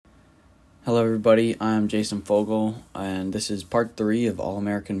Hello everybody, I'm Jason Fogel, and this is part 3 of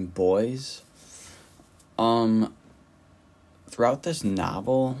All-American Boys. Throughout this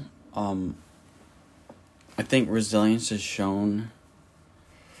novel, I think resilience is shown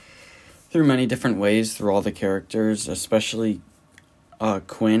through many different ways through all the characters, especially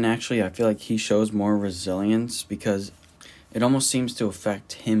Quinn. Actually, I feel like he shows more resilience because it almost seems to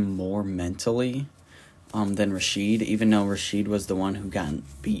affect him more mentally than Rashid, even though Rashid was the one who got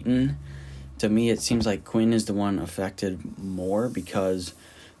beaten. To me, it seems like Quinn is the one affected more because,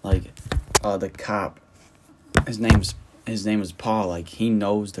 the cop, his name is Paul. Like, he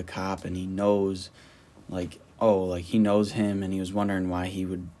knows the cop, and he knows, he knows him, and he was wondering why he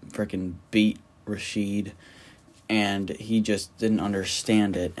would freaking beat Rashid, and he just didn't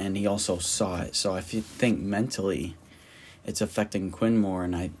understand it, and he also saw it. So I think mentally, it's affecting Quinn more,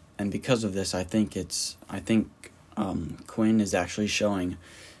 and because of this, I think Quinn is actually showing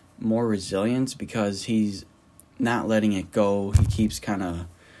more resilience because he's not letting it go. He keeps kind of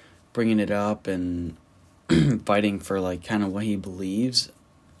bringing it up and fighting for kind of what he believes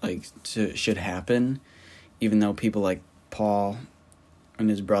should happen, even though people like Paul and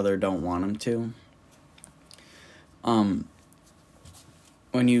his brother don't want him to.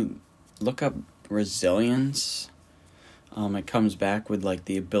 When you look up resilience, it comes back with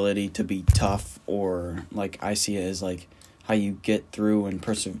the ability to be tough, or I see it as how you get through and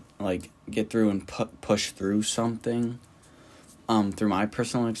push through something. Through my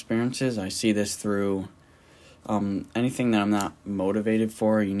personal experiences, I see this through anything that I'm not motivated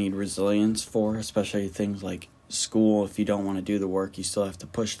for. You need resilience for, especially things like school. If you don't want to do the work, you still have to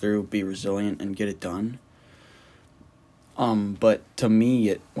push through, be resilient, and get it done. But to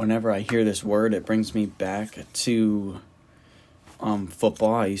me, whenever I hear this word, it brings me back to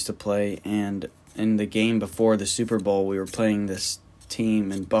football I used to play, and in the game before the Super Bowl, we were playing this team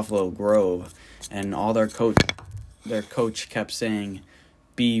in Buffalo Grove, and all their coach kept saying,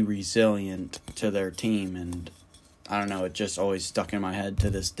 be resilient to their team, and I don't know, it just always stuck in my head to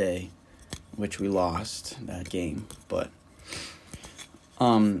this day, which we lost that game, but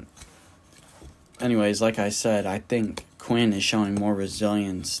anyways, like I said, I think Quinn is showing more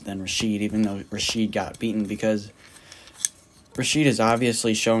resilience than Rashid, even though Rashid got beaten, because Rashid is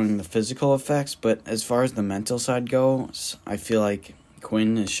obviously showing the physical effects, but as far as the mental side goes, I feel like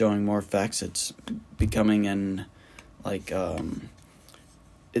Quinn is showing more effects. It's becoming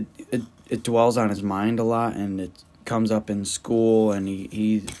it dwells on his mind a lot, and it comes up in school, and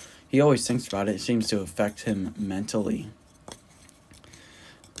he always thinks about it. It seems to affect him mentally.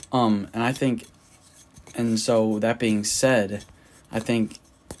 And I think, and so that being said, I think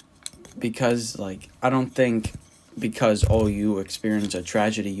because I don't think because you experience a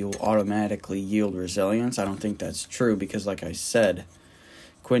tragedy, you'll automatically yield resilience. I don't think that's true because, like I said,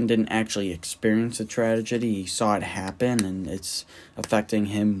 Quinn didn't actually experience a tragedy. He saw it happen, and it's affecting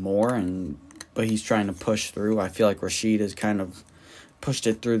him more, but he's trying to push through. I feel like Rashid has kind of pushed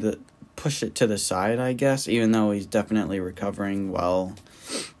it to the side, I guess, even though he's definitely recovering well.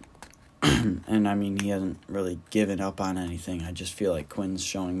 And I mean, he hasn't really given up on anything. I just feel like Quinn's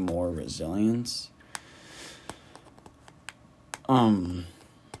showing more resilience. And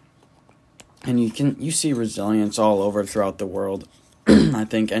you see resilience all over throughout the world. I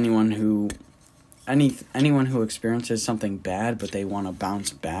think anyone who experiences something bad but they want to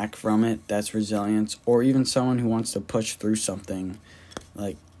bounce back from it, that's resilience. Or even someone who wants to push through something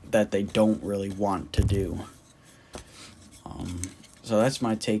that they don't really want to do. So that's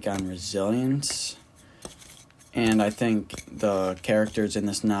my take on resilience. And I think the characters in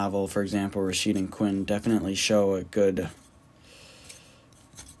this novel, for example, Rashid and Quinn, definitely show a good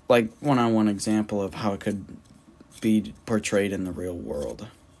one-on-one example of how it could be portrayed in the real world.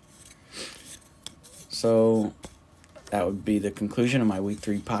 So that would be the conclusion of my Week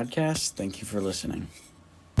 3 podcast. Thank you for listening.